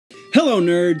Hello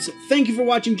nerds, thank you for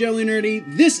watching Generally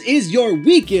Nerdy. This is your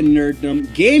Weekend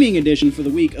Nerdom Gaming Edition for the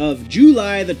week of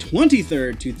July the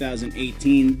 23rd,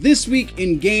 2018. This week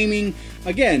in gaming,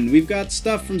 again, we've got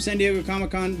stuff from San Diego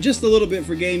Comic-Con, just a little bit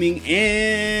for gaming,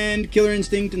 and Killer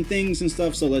Instinct and things and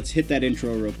stuff, so let's hit that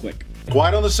intro real quick.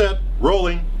 Quiet on the set,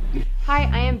 rolling. Hi,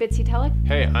 I am Bitsy Telek.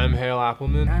 Hey, I'm Hale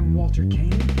Appleman. I'm Walter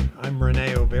Kane. I'm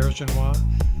Rene Aubergenois.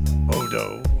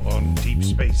 Odo on Deep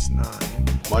Space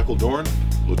Nine. Michael Dorn,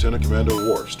 Lieutenant Commander of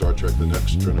War, Star Trek The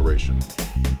Next Generation.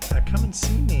 Come and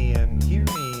see me and hear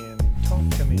me and talk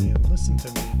to me and listen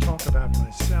to me talk about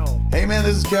myself. Hey man,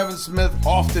 this is Kevin Smith,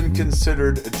 often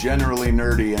considered generally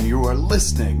nerdy, and you are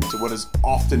listening to what is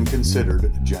often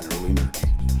considered generally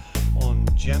nerdy. On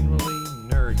Generally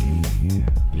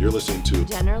Nerdy. You're listening to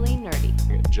Generally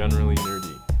Nerdy. Generally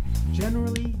Nerdy.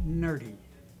 Generally nerdy.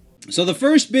 So the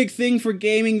first big thing for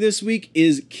gaming this week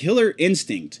is Killer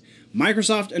Instinct.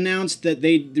 Microsoft announced that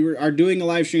they are doing a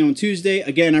live stream on Tuesday.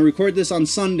 Again, I record this on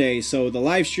Sunday, so the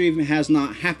live stream has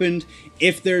not happened.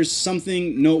 If there's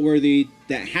something noteworthy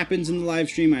that happens in the live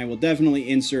stream, I will definitely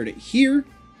insert it here.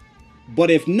 But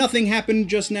if nothing happened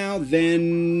just now,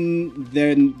 then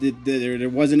there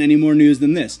wasn't any more news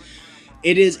than this.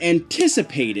 It is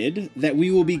anticipated that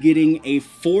we will be getting a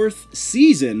 4th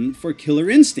season for Killer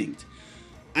Instinct.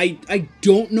 I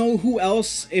don't know who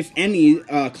else, if any,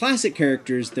 classic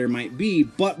characters there might be,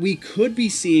 but we could be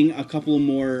seeing a couple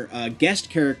more guest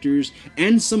characters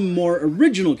and some more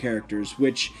original characters,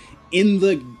 which in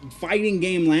the fighting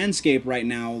game landscape right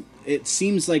now, it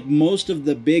seems like most of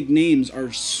the big names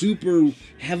are super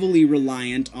heavily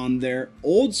reliant on their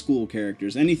old school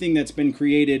characters. Anything that's been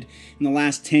created in the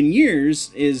last 10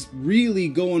 years is really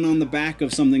going on the back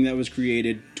of something that was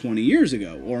created 20 years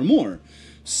ago or more.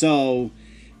 So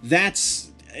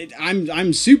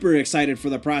I'm super excited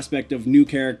for the prospect of new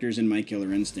characters in my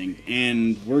Killer Instinct,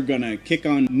 and we're gonna kick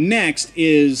on. Next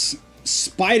is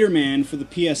Spider-Man for the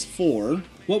PS4.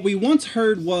 What we once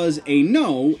heard was a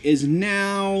no is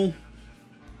now,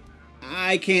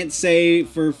 I can't say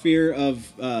for fear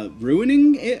of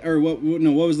ruining it, or what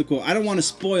was the quote? I don't want to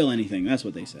spoil anything, that's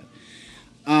what they said.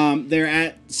 They're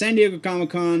at San Diego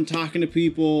Comic-Con talking to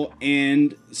people,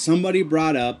 and somebody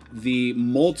brought up the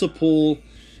multiple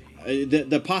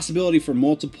the possibility for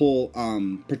multiple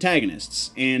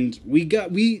protagonists, and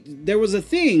there was a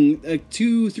thing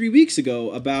 2-3 weeks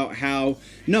ago about how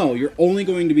no, you're only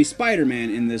going to be Spider-Man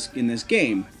in this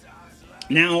game.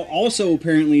 Now, also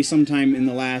apparently sometime in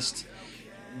the last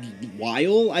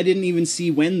while, I didn't even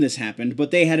see when this happened, but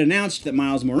they had announced that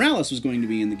Miles Morales was going to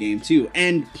be in the game too,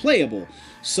 and playable.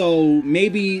 So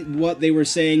maybe what they were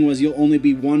saying was you'll only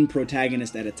be one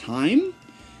protagonist at a time.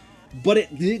 But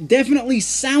it definitely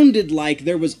sounded like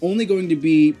there was only going to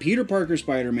be Peter Parker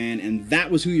Spider-Man, and that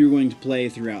was who you were going to play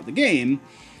throughout the game,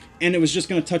 and it was just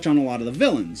going to touch on a lot of the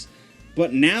villains.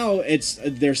 But now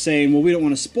they're saying, well, we don't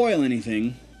want to spoil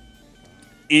anything,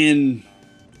 and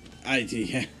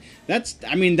that's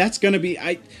going to be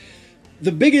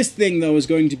the biggest thing though is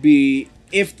going to be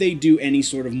if they do any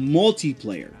sort of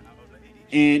multiplayer.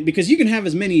 And because you can have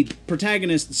as many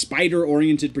protagonists,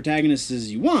 spider-oriented protagonists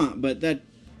as you want, but that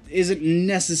isn't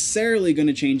necessarily going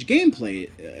to change gameplay,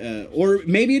 or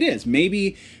maybe it is.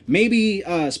 Maybe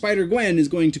Spider-Gwen is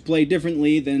going to play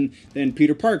differently than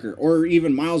Peter Parker, or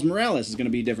even Miles Morales is going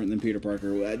to be different than Peter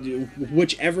Parker.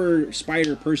 Whichever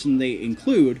Spider person they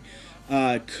include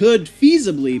could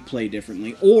feasibly play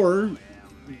differently, or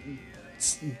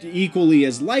equally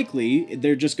as likely,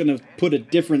 they're just going to put a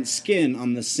different skin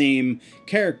on the same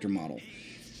character model.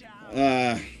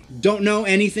 Don't know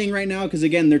anything right now because,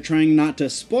 again, they're trying not to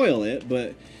spoil it,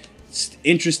 but it's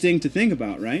interesting to think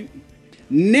about, right?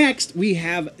 Next, we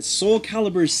have Soul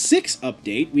Calibur 6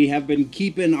 update. We have been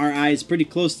keeping our eyes pretty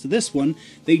close to this one.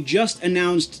 They just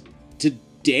announced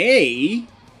today,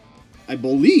 I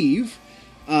believe,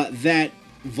 that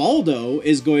Voldo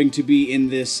is going to be in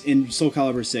Soul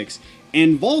Calibur 6.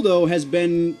 And Voldo has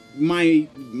been my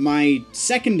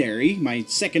second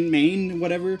main,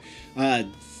 whatever,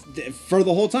 for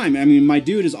the whole time. I mean, my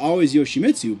dude is always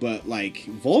Yoshimitsu, but like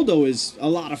Voldo is a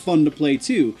lot of fun to play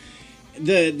too.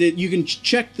 You can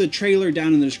check the trailer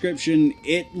down in the description.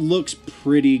 It looks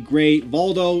pretty great.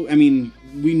 Voldo, I mean,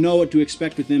 we know what to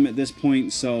expect with him at this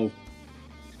point, so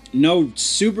no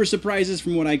super surprises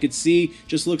from what I could see.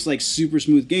 Just looks like super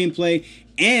smooth gameplay.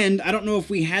 And I don't know if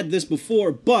we had this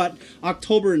before, but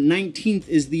October 19th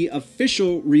is the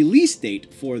official release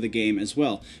date for the game as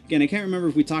well. Again, I can't remember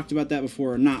if we talked about that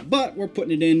before or not, but we're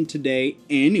putting it in today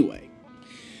anyway.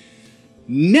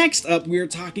 Next up, we are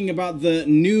talking about the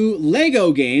new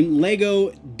Lego game, Lego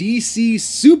DC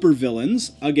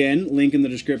Supervillains. Again, link in the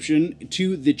description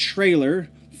to the trailer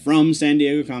from San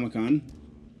Diego Comic-Con.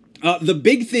 The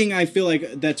big thing I feel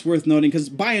like that's worth noting, because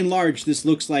by and large, this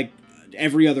looks like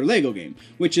every other Lego game,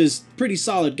 which is pretty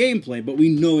solid gameplay, but we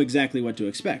know exactly what to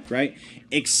expect, right?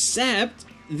 Except,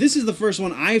 this is the first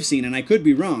one I've seen, and I could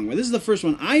be wrong, but this is the first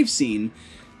one I've seen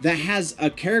that has a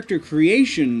character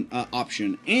creation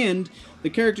option, and the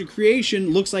character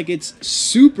creation looks like it's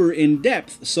super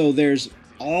in-depth, so there's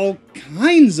all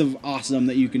kinds of awesome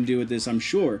that you can do with this, I'm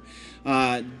sure.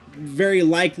 Very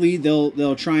likely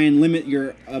they'll try and limit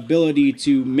your ability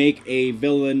to make a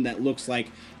villain that looks like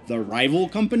the rival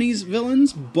company's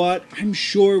villains, but I'm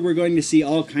sure we're going to see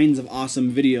all kinds of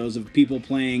awesome videos of people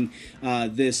playing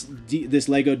this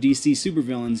Lego DC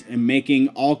supervillains and making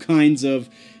all kinds of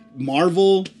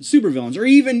Marvel supervillains, or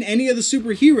even any of the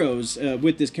superheroes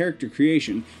with this character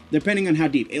creation, depending on how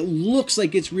deep. It looks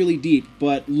like it's really deep,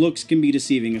 but looks can be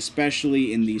deceiving,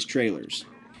 especially in these trailers.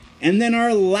 And then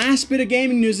our last bit of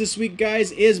gaming news this week,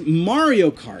 guys, is Mario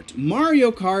Kart.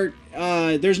 Mario Kart,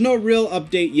 there's no real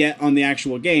update yet on the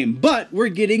actual game, but we're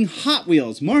getting Hot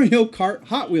Wheels. Mario Kart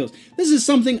Hot Wheels. This is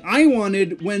something I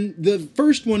wanted when the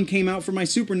first one came out for my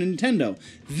Super Nintendo.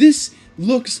 This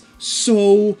looks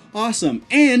so awesome,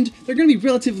 and they're going to be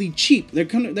relatively cheap. They're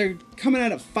coming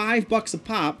out at $5 a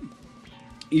pop.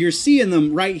 You're seeing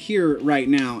them right here, right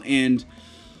now, and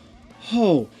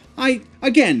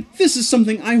again, this is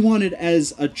something I wanted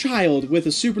as a child with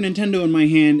a Super Nintendo in my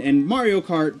hand and Mario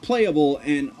Kart playable,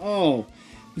 and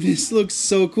this looks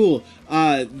so cool.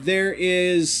 There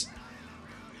is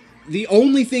the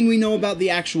only thing we know about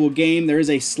the actual game. There is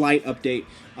a slight update.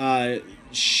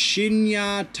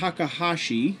 Shinya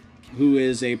Takahashi, who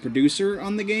is a producer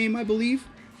on the game, I believe,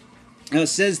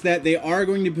 says that they are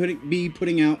going to be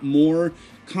putting out more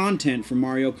content for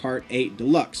Mario Kart 8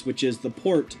 Deluxe, which is the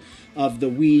port of the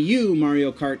Wii U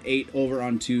Mario Kart 8 over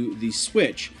onto the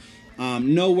Switch.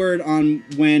 No word on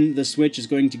when the Switch is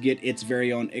going to get its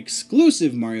very own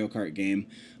exclusive Mario Kart game,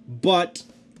 but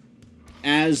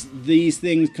as these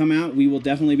things come out, we will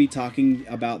definitely be talking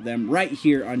about them right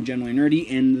here on Generally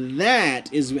Nerdy, and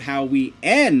that is how we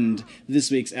end this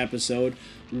week's episode.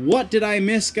 What did I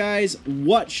miss, guys?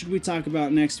 What should we talk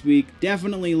about next week?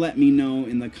 Definitely let me know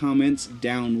in the comments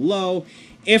down low.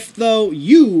 If, though,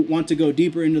 you want to go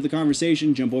deeper into the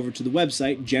conversation, jump over to the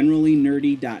website,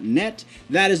 generallynerdy.net.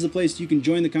 That is the place you can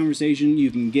join the conversation. You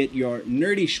can get your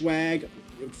nerdy swag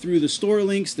through the store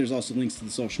links. There's also links to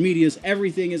the social medias.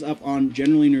 Everything is up on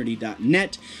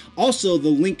generallynerdy.net. Also, the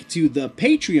link to the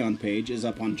Patreon page is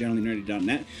up on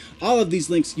generallynerdy.net. All of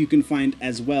these links you can find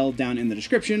as well down in the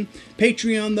description.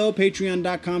 Patreon, though,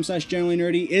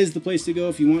 patreon.com/generallynerdy is the place to go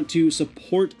if you want to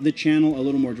support the channel a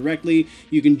little more directly.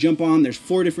 You can jump on. There's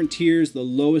 4 different tiers. The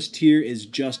lowest tier is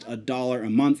just $1 a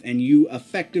month, and you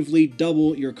effectively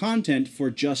double your content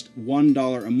for just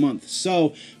 $1 a month.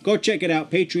 So go check it out,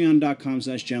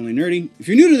 patreon.com/generallynerdy. If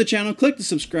you're new to the channel, click the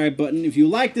subscribe button. If you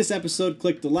like this episode,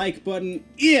 click the like button.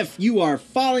 If you are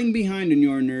falling behind in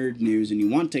your nerd news and you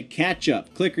want to catch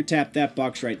up, click or tap that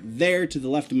box right there to the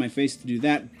left of my face to do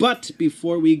that. But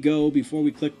before we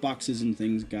click boxes and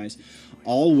things, guys,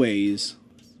 always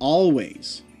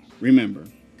remember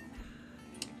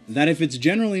that if it's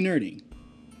generally nerdy,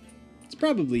 it's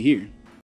probably here.